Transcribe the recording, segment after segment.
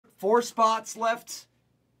4 spots left.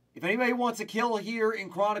 If anybody wants a kill here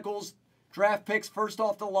in Chronicles, draft picks first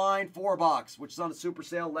off the line, 4 box, which is on a super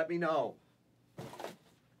sale, let me know.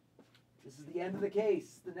 This is the end of the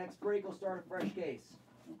case. The next break will start a fresh case.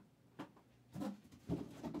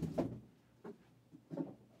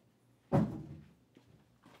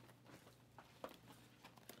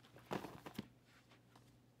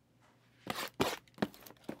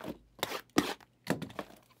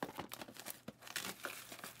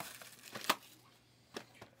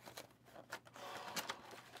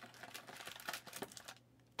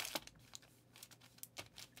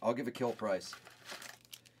 I'll give a kill price.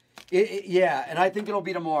 Yeah, and I think it'll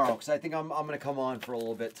be tomorrow because I think I'm going to come on for a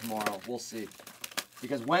little bit tomorrow. We'll see.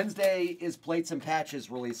 Because Wednesday is Plates and Patches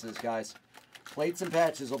releases, guys. Plates and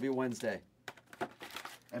Patches will be Wednesday.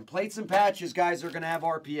 And Plates and Patches, guys, are going to have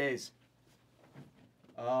RPAs.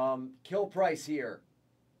 Kill price here.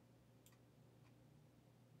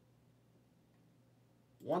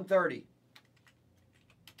 $130.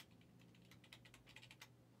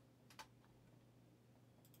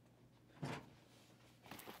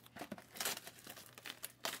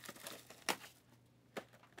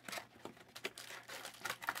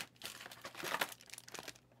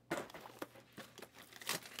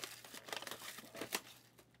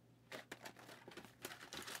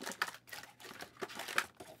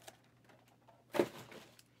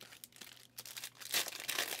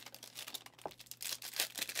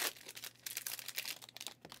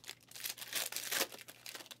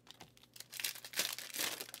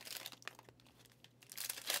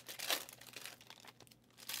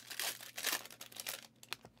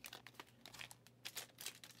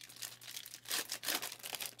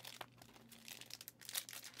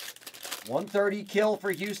 $130 kill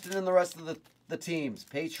for Houston and the rest of the teams.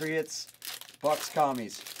 Patriots, Bucks,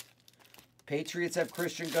 Commies. Patriots have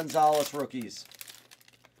Christian Gonzalez rookies.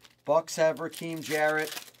 Bucks have Raheem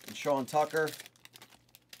Jarrett and Sean Tucker.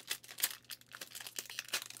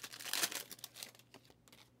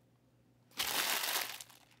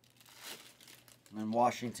 And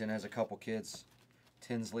Washington has a couple kids.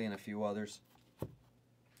 Tinsley and a few others.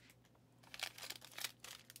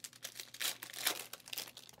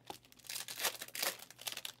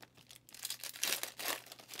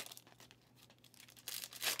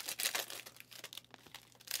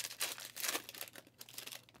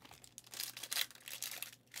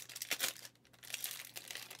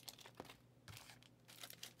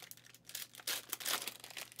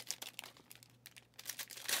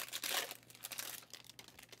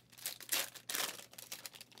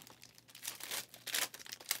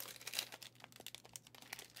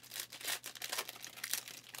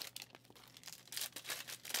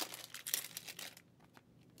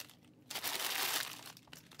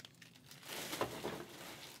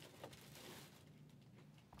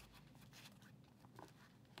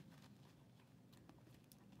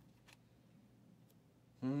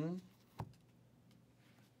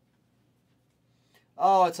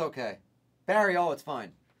 Oh, it's okay. Barry, oh, it's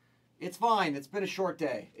fine. It's fine. It's been a short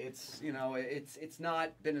day. It's, you know, it's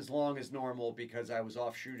not been as long as normal because I was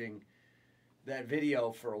off shooting that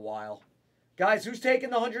video for a while. Guys, who's taking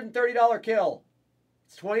the $130 kill?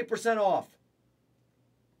 It's 20% off.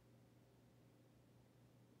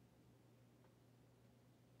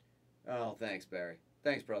 Oh, thanks, Barry.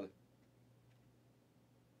 Thanks, brother.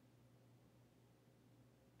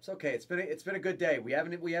 It's okay. It's been a good day. We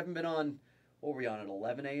haven't been on. What were we on at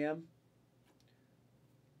 11 a.m.?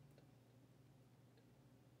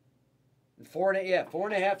 And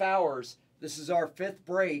 4.5 hours. This is our 5th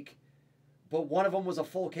break, but one of them was a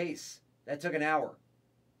full case. That took an hour.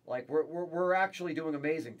 Like we're actually doing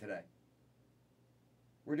amazing today.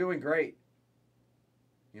 We're doing great.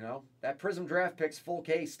 You know, that Prism Draft Picks full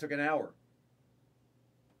case took an hour.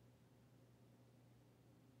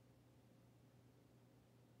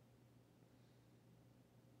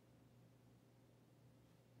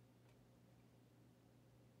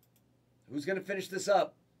 Who's going to finish this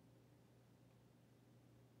up?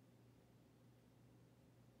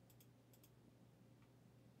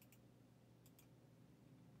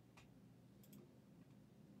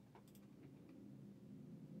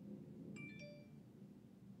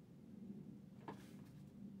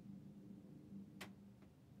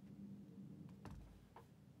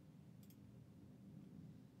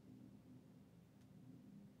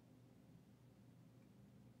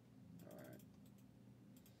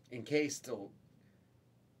 Encased still.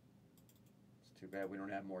 It's too bad we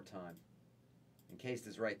don't have more time. Encased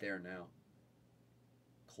is right there now.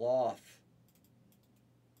 Cloth.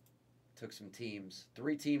 Took some teams.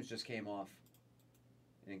 3 teams just came off.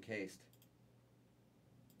 Encased.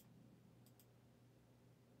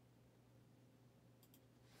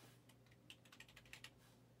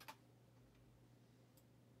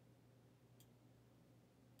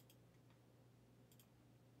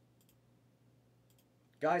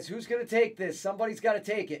 Guys, who's going to take this? Somebody's got to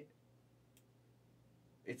take it.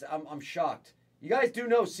 I'm shocked. You guys do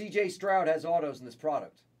know CJ Stroud has autos in this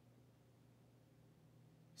product.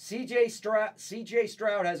 CJ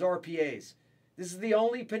Stroud has RPAs. This is the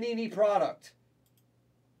only Panini product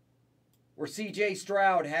where CJ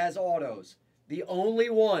Stroud has autos. The only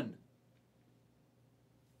one.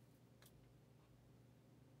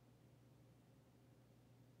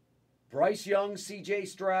 Bryce Young, CJ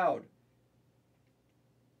Stroud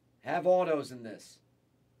have autos in this.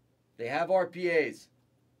 They have RPAs.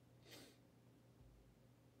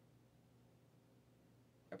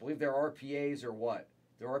 I believe their RPAs are what?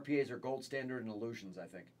 Their RPAs are gold standard and illusions, I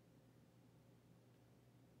think.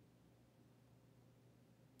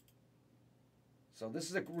 So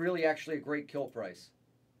this is really actually a great kill price.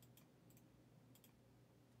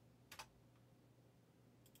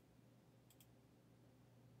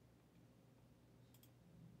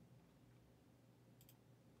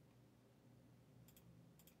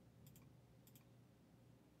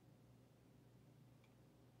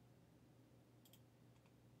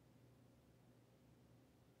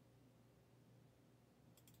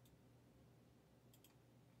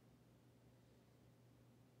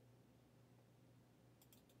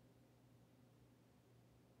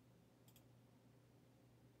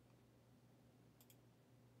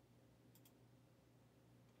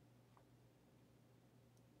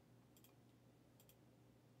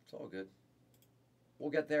 It's all good. We'll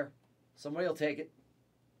get there. Somebody will take it.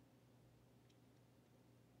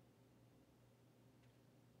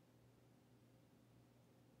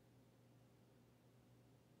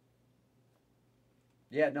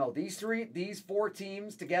 Yeah, no, these four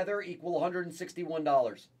teams together equal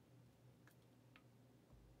 $161.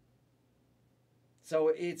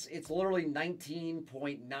 So it's literally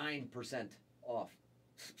 19.9% off.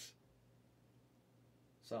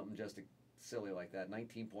 Something just silly like that.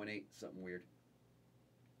 19.8, something weird.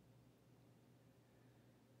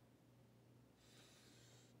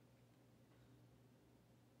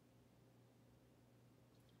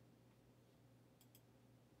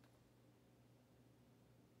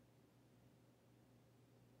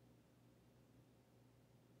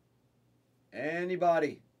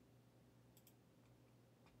 Anybody?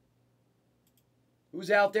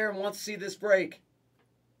 Who's out there and wants to see this break?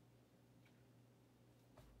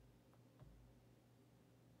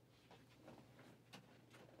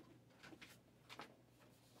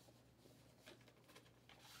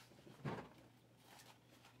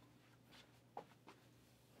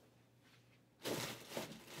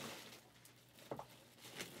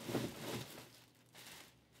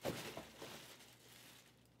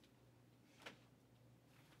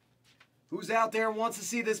 Who's out there and wants to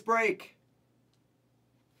see this break?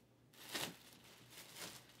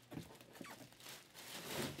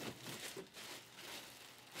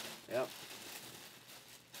 Yep.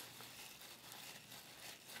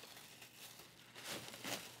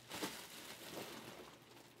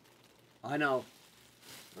 I know,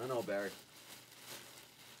 Barry.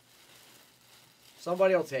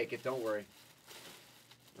 Somebody will take it, don't worry.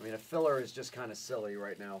 I mean, a filler is just kind of silly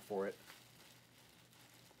right now for it.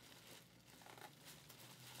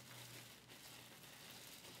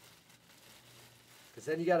 Because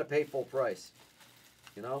then you got to pay full price,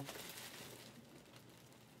 you know?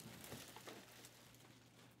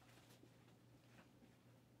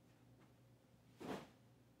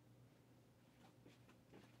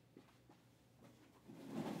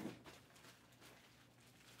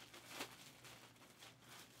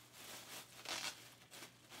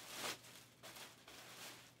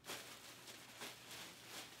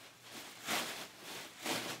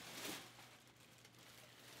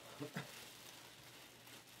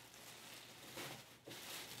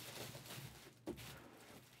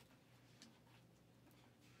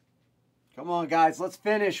 Come on, guys, let's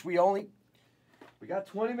finish. We got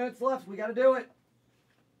 20 minutes left. We got to do it.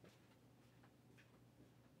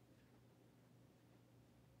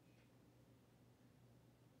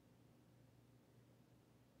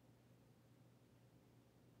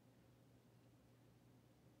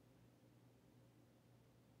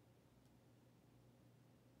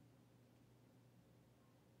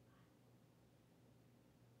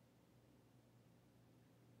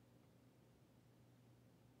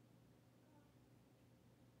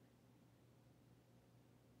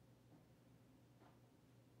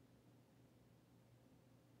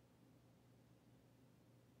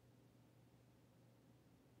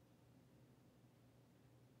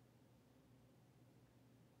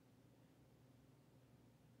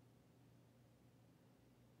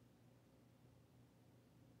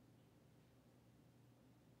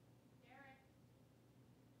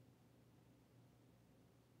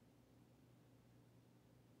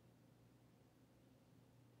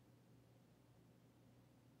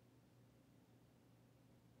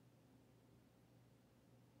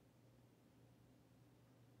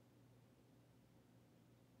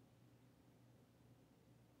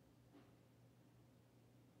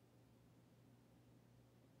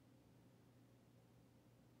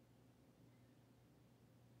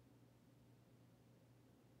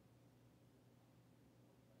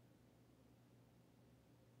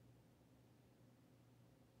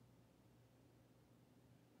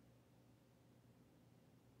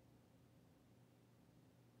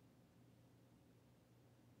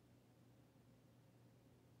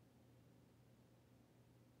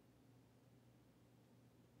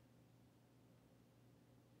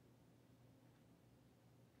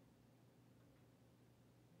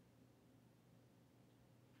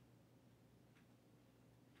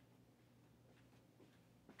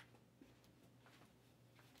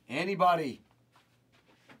 Anybody?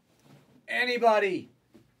 Anybody?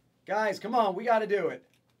 Guys, come on. We got to do it.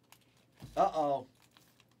 Uh-oh.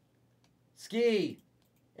 Ski.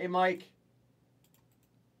 Hey, Mike.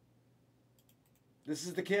 This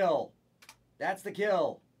is the kill. That's the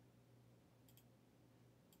kill.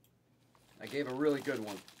 I gave a really good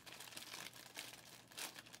one.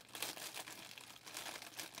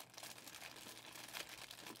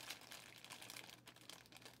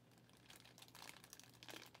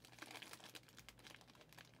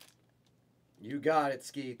 You got it,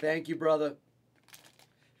 Ski. Thank you, brother.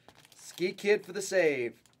 Ski Kid for the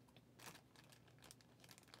save.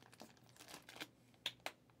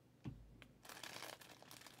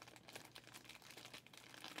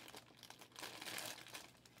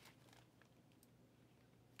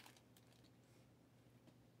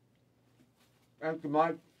 Thank you,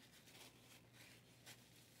 Mike.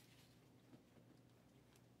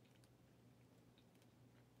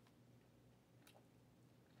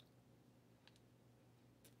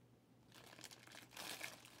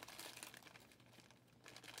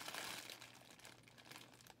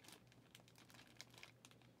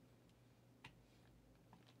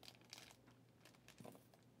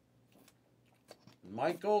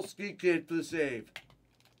 Michael Ski Kid for the save.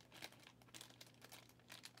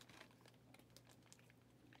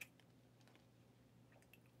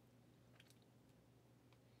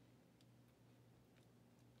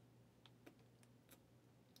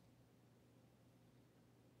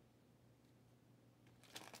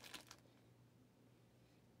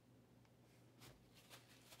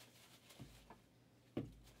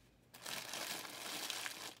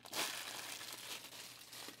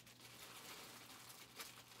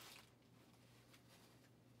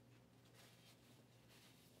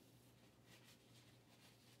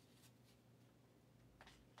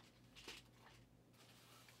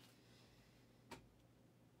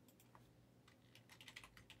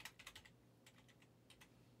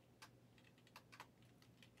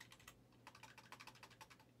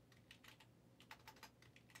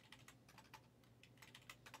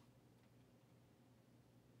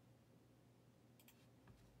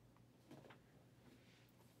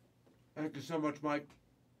 Thank you so much, Mike.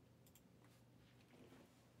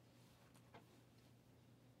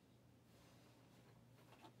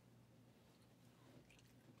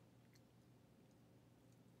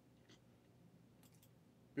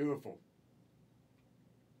 Beautiful.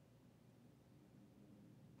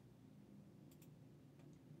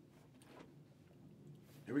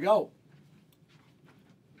 Here we go.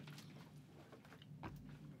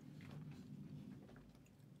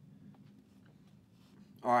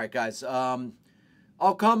 All right, guys.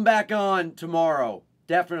 I'll come back on tomorrow,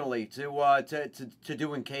 definitely, to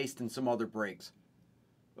do encased and some other breaks.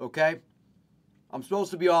 Okay. I'm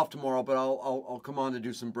supposed to be off tomorrow, but I'll come on to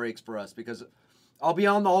do some breaks for us because I'll be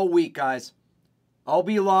on the whole week, guys. I'll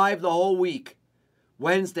be live the whole week.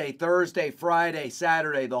 Wednesday, Thursday, Friday,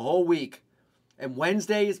 Saturday, the whole week. And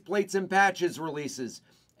Wednesday is Plates and Patches releases.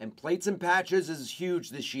 And Plates and Patches is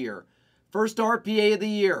huge this year. First RPA of the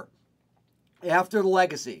year. After the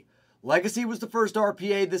Legacy. Legacy was the first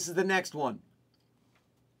RPA. This is the next one.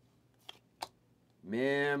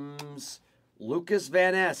 Mims. Lucas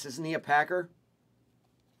Van Ness. Isn't he a Packer?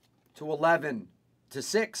 To 11. To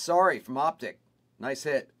 6. Sorry, from Optic. Nice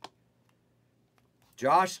hit.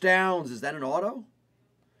 Josh Downs. Is that an auto?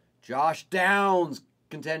 Josh Downs.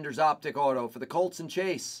 Contenders Optic auto for the Colts and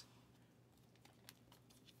Chase.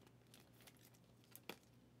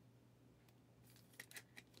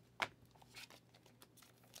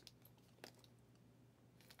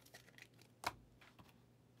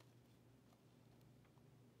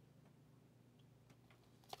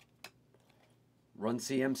 Run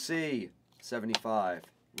CMC, 75.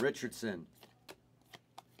 Richardson.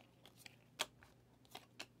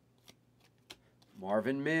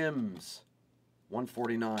 Marvin Mims,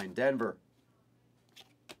 149. Denver.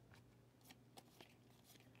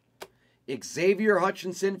 Xavier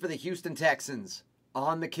Hutchinson for the Houston Texans.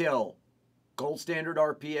 On the kill. Gold standard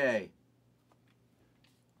RPA.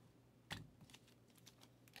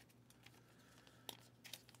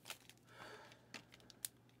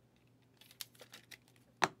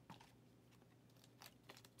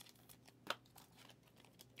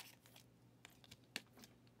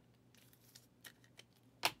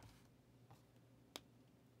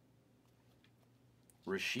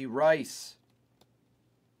 Rashee Rice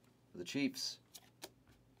for the Chiefs.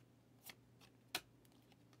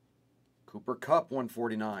 Cooper Kupp,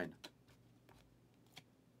 149.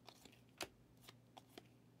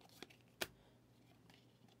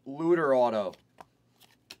 Looter auto.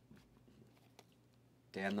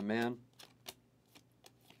 Dan the Man.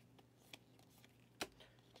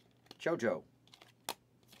 JoJo.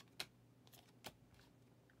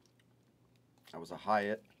 That was a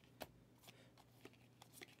Hyatt.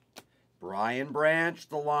 Brian Branch,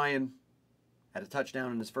 the Lion. Had a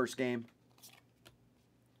touchdown in his first game.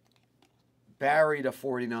 Barry to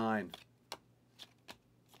 49.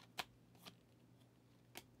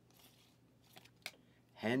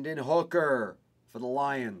 Hendon Hooker for the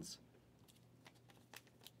Lions.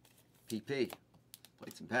 PP.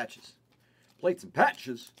 Plates and patches. Plates and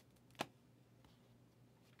patches.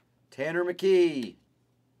 Tanner McKee.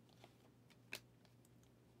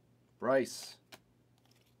 Bryce.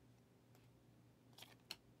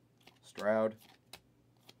 Stroud.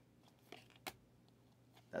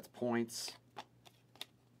 That's points.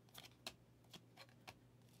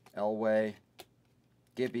 Elway.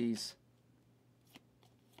 Gibbies.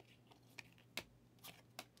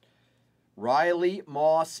 Riley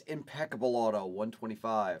Moss, impeccable auto,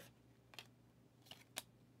 125.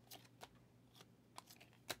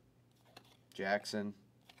 Jackson.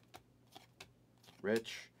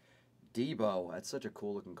 Rich. Debo, that's such a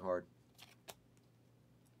cool looking card.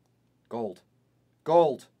 Gold.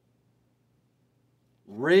 Gold.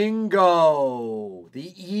 Ringo,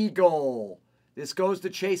 the Eagle. This goes to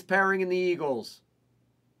Chase Perring and the Eagles.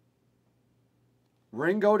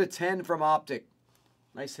 Ringo to 10 from Optic.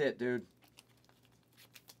 Nice hit, dude.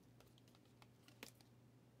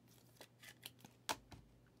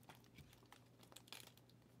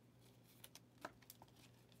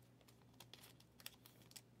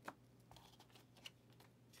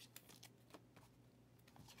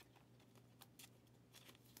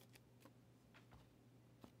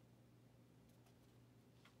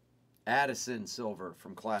 Addison Silver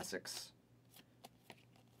from Classics.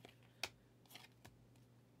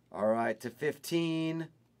 All right, to 15,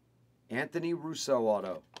 Anthony Russo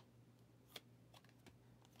auto.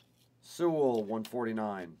 Sewell,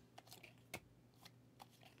 149.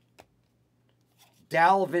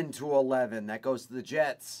 Dalvin to 11. That goes to the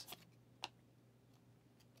Jets.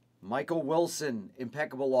 Michael Wilson,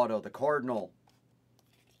 impeccable auto. The Cardinal.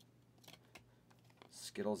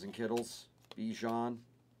 Skittles and Kittles. Bijan.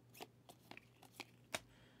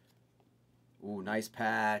 Ooh, nice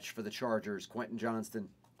patch for the Chargers. Quentin Johnston.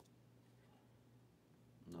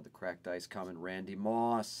 Another cracked ice coming. Randy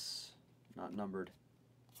Moss. Not numbered.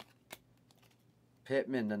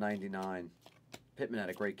 Pittman to 99. Pittman had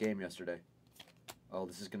a great game yesterday. Oh,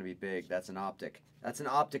 this is going to be big. That's an Optic. That's an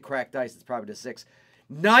Optic cracked ice. It's probably to 6.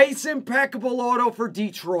 Nice, impeccable auto for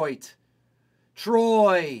Detroit.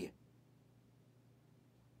 Troy.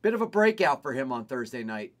 Bit of a breakout for him on Thursday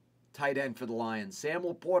night. Tight end for the Lions. Sam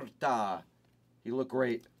Laporta. He looked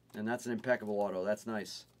great. And that's an impeccable auto. That's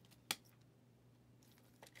nice.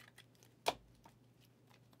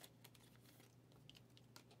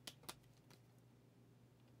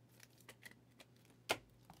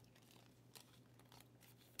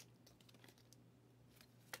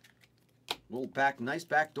 Nice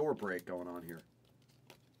backdoor break going on here.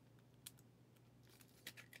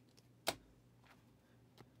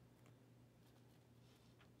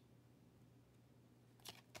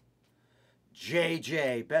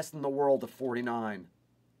 JJ, best in the world to 49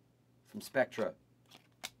 from Spectra.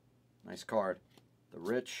 Nice card. The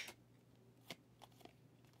Rich.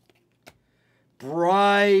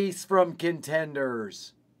 Bryce from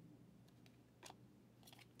Contenders.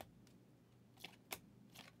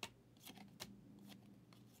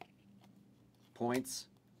 Points.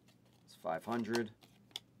 It's 500.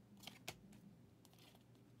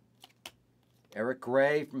 Eric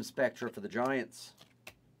Gray from Spectra for the Giants.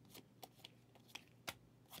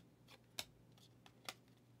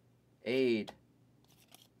 Aid.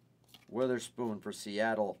 Witherspoon for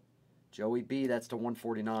Seattle. Joey B, that's to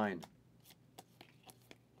 149.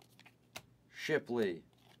 Shipley.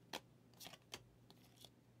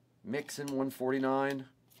 Mixon, 149.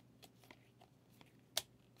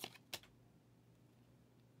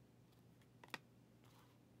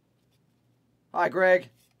 Hi, Greg.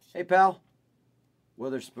 Hey, pal.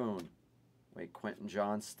 Witherspoon. Wait, Quentin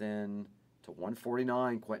Johnston to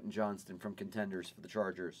 149. Quentin Johnston from Contenders for the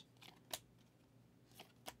Chargers.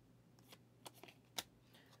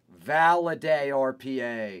 Valladay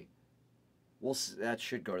RPA. That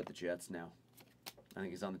should go to the Jets now. I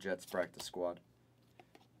think he's on the Jets practice squad.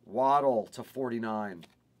 Waddle to 49.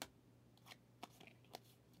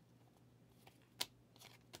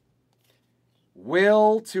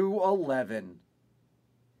 Will to 11.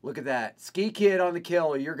 Look at that. Ski Kid on the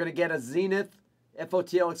kill. You're going to get a Zenith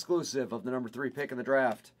FOTL exclusive of the number 3 pick in the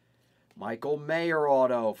draft. Michael Mayer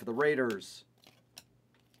auto for the Raiders.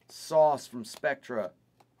 Sauce from Spectra.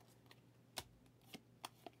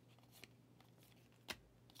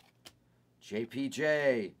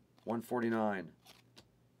 JPJ, 149.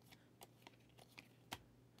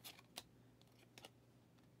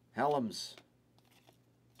 Helms.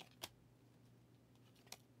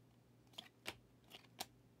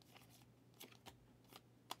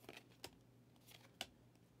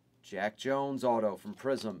 Jack Jones auto from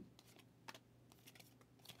Prism.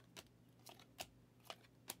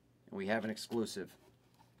 And we have an exclusive.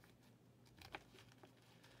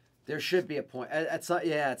 There should be a point. At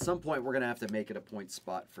some point we're going to have to make it a point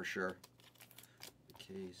spot for sure.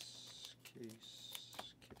 Case.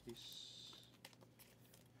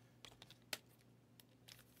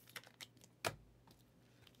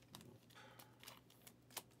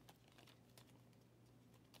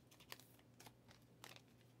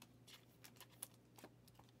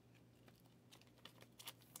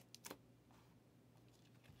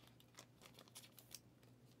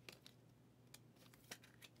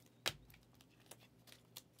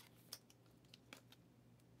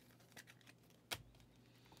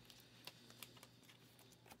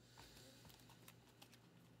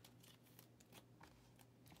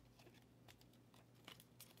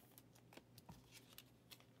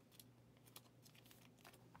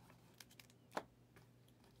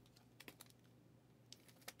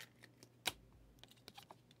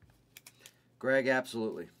 Greg,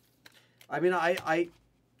 absolutely. I mean, I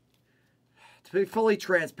to be fully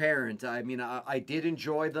transparent, I mean, I did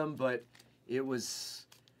enjoy them, but it was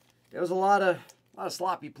a lot of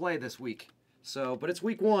sloppy play this week. So, but it's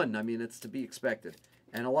week 1. I mean, it's to be expected,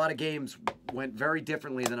 and a lot of games went very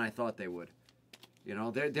differently than I thought they would. You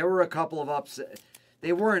know, there were a couple of upsets.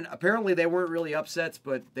 They weren't really upsets,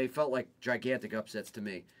 but they felt like gigantic upsets to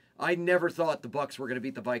me. I never thought the Bucks were going to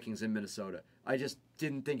beat the Vikings in Minnesota. I just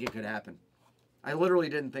didn't think it could happen. I literally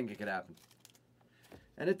didn't think it could happen.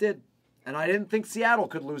 And it did. And I didn't think Seattle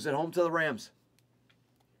could lose at home to the Rams.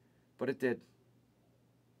 But it did.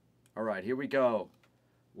 All right, here we go.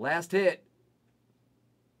 Last hit.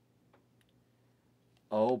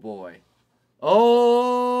 Oh, boy.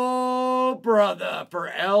 Oh, brother, for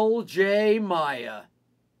L.J. Maya.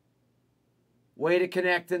 Way to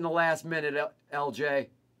connect in the last minute, L.J.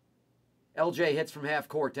 L.J. hits from half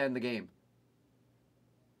court to end the game.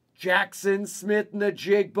 Jackson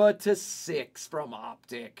Smith-Njigba to 6 from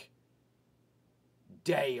Optic.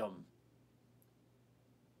 Damn.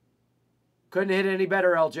 Couldn't hit any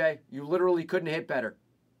better, LJ. You literally couldn't hit better.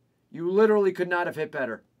 You literally could not have hit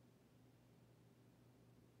better.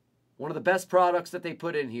 One of the best products that they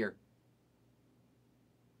put in here.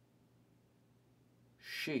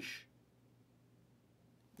 Sheesh.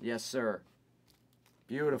 Yes, sir.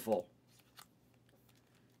 Beautiful.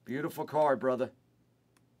 Beautiful card, brother.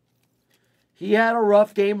 He had a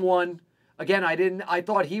rough game 1. Again, I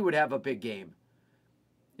thought he would have a big game.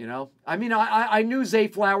 You know? I mean, I knew Zay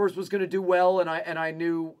Flowers was going to do well, and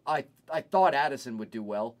I thought Addison would do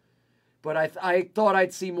well. But I thought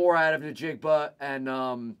I'd see more out of Njigba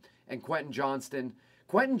and Quentin Johnston.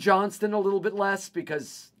 Quentin Johnston a little bit less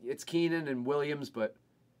because it's Keenan and Williams, but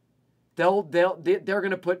they're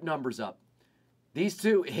going to put numbers up. These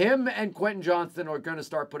two, him and Quentin Johnston, are going to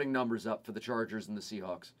start putting numbers up for the Chargers and the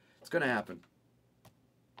Seahawks. It's going to happen.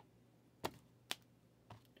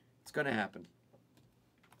 It's going to happen.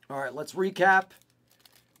 All right, let's recap,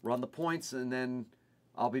 run the points, and then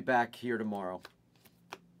I'll be back here tomorrow.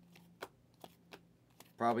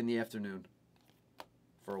 Probably in the afternoon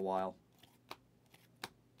for a while.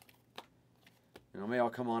 You know, maybe I'll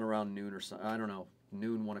come on around noon or something. I don't know,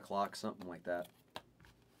 noon, 1 o'clock, something like that.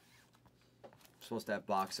 I'm supposed to have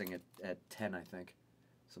boxing at 10, I think.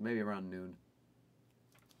 So maybe around noon.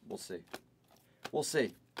 We'll see. We'll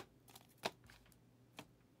see.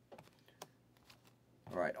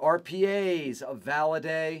 All right, RPAs of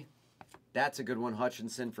Valladay. That's a good one.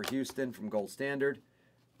 Hutchinson for Houston from Gold Standard.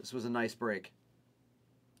 This was a nice break.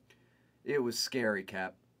 It was scary,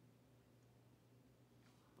 Cap.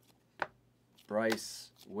 Bryce,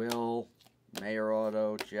 Will, Mayer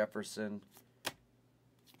auto, Jefferson,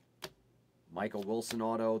 Michael Wilson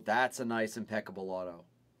auto. That's a nice, impeccable auto.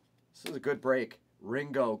 This is a good break.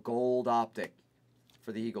 Ringo, gold optic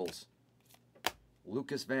for the Eagles.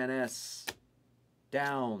 Lucas Van Ness.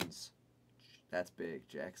 Downs. That's big.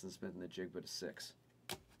 Jackson Smith and the Njigba to 6.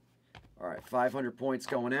 All right, 500 points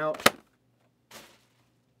going out.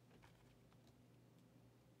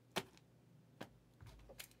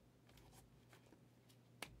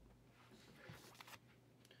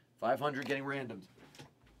 $500 getting randomed.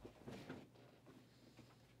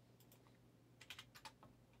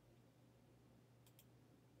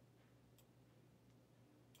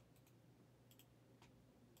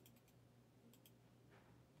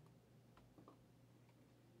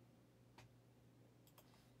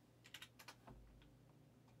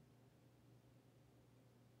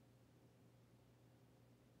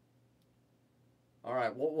 All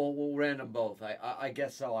right, we'll random both. I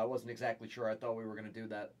guess so. I wasn't exactly sure. I thought we were going to do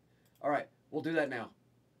that. All right, we'll do that now.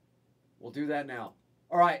 We'll do that now.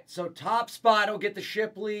 All right, so top spot will get the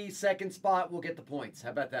Shipley. Second spot will get the points.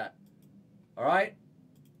 How about that? All right?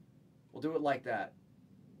 We'll do it like that.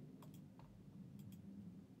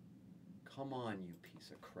 Come on, you piece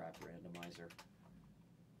of crap randomizer.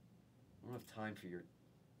 I don't have time for your...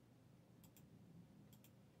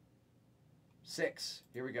 6.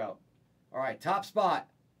 Here we go. All right, top spot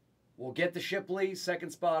will get the Shipley.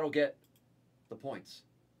 Second spot will get the points.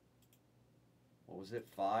 What was it?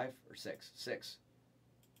 5 or 6? 6.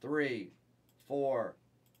 3, 4,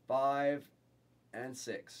 5, and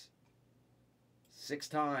 6. 6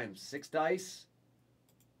 times. 6 dice.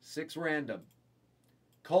 6 random.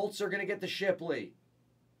 Colts are going to get the Shipley.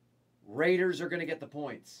 Raiders are going to get the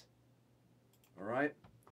points. All right?